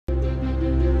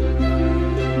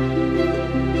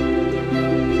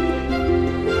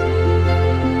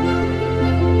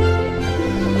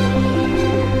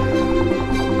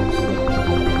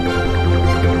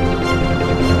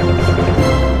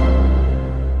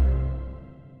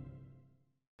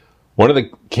One of the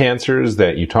cancers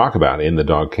that you talk about in the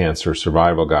Dog Cancer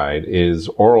Survival Guide is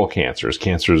oral cancers,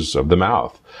 cancers of the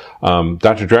mouth.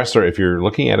 Dr. Dressler, if you're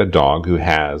looking at a dog who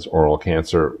has oral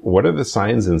cancer, what are the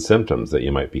signs and symptoms that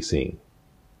you might be seeing?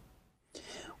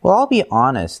 Well, I'll be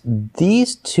honest,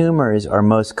 these tumors are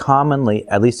most commonly,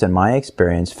 at least in my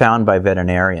experience, found by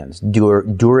veterinarians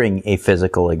during a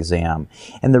physical exam.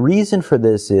 And the reason for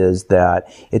this is that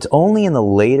it's only in the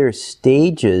later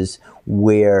stages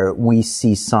where we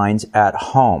see signs at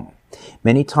home.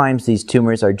 Many times these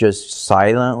tumors are just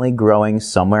silently growing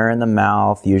somewhere in the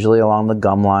mouth, usually along the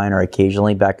gum line or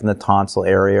occasionally back in the tonsil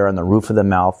area or on the roof of the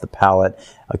mouth, the palate,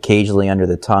 occasionally under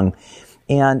the tongue.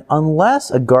 And unless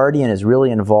a guardian is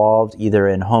really involved either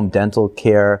in home dental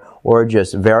care or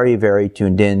just very, very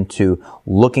tuned in to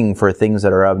looking for things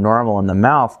that are abnormal in the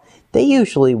mouth, they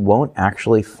usually won't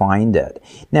actually find it.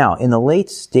 Now, in the late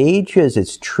stages,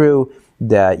 it's true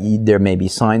that there may be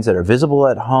signs that are visible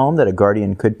at home that a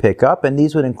guardian could pick up, and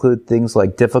these would include things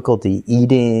like difficulty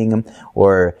eating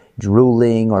or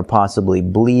drooling or possibly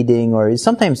bleeding or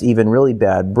sometimes even really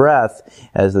bad breath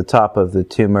as the top of the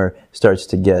tumor starts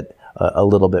to get a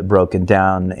little bit broken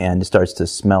down and starts to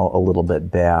smell a little bit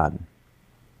bad.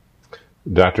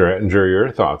 Dr. Ettinger,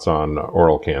 your thoughts on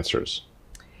oral cancers?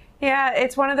 Yeah,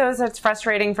 it's one of those that's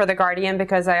frustrating for the guardian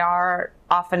because they are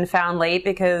often found late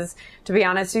because, to be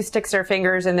honest, who sticks their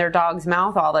fingers in their dog's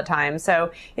mouth all the time?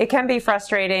 So it can be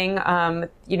frustrating.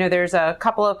 There's a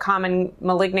couple of common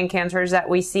malignant cancers that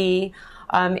we see.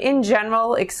 In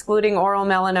general, excluding oral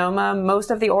melanoma,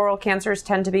 most of the oral cancers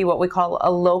tend to be what we call a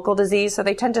local disease. So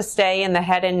they tend to stay in the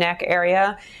head and neck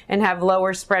area and have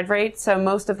lower spread rates. So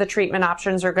most of the treatment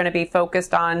options are going to be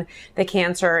focused on the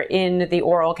cancer in the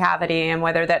oral cavity, and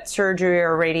whether that's surgery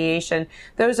or radiation.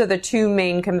 Those are the two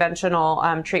main conventional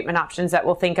treatment options that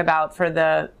we'll think about for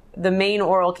the main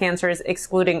oral cancers,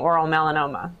 excluding oral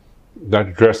melanoma.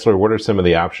 Dr. Dressler, what are some of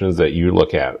the options that you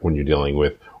look at when you're dealing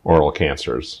with oral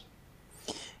cancers?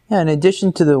 Yeah, in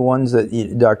addition to the ones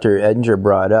that Dr. Ettinger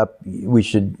brought up, we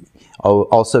should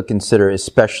also consider,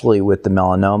 especially with the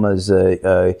melanomas,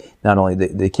 not only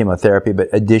the chemotherapy, but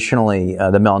additionally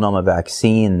the melanoma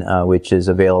vaccine, which is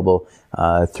available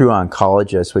through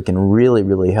oncologists. We can really,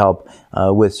 really help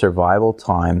with survival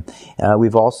time.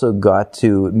 We've also got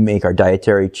to make our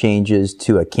dietary changes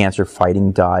to a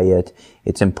cancer-fighting diet.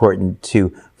 It's important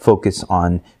to focus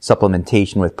on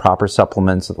supplementation with proper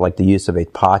supplements like the use of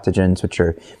apoptogens, which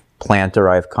are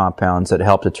plant-derived compounds that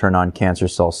help to turn on cancer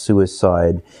cell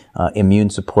suicide. Immune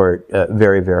support,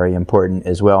 very, very important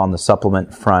as well on the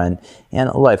supplement front.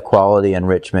 And life quality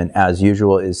enrichment, as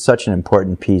usual, is such an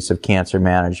important piece of cancer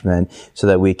management so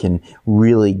that we can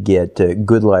really get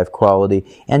good life quality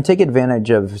and take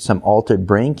advantage of some altered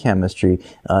brain chemistry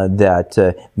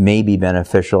that may be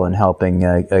beneficial in helping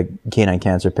canine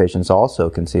cancer patients also,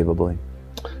 conceivably.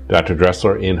 Dr.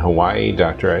 Dressler in Hawaii,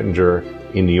 Dr. Ettinger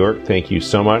in New York, thank you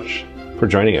so much for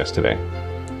joining us today.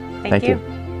 Thank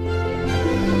you.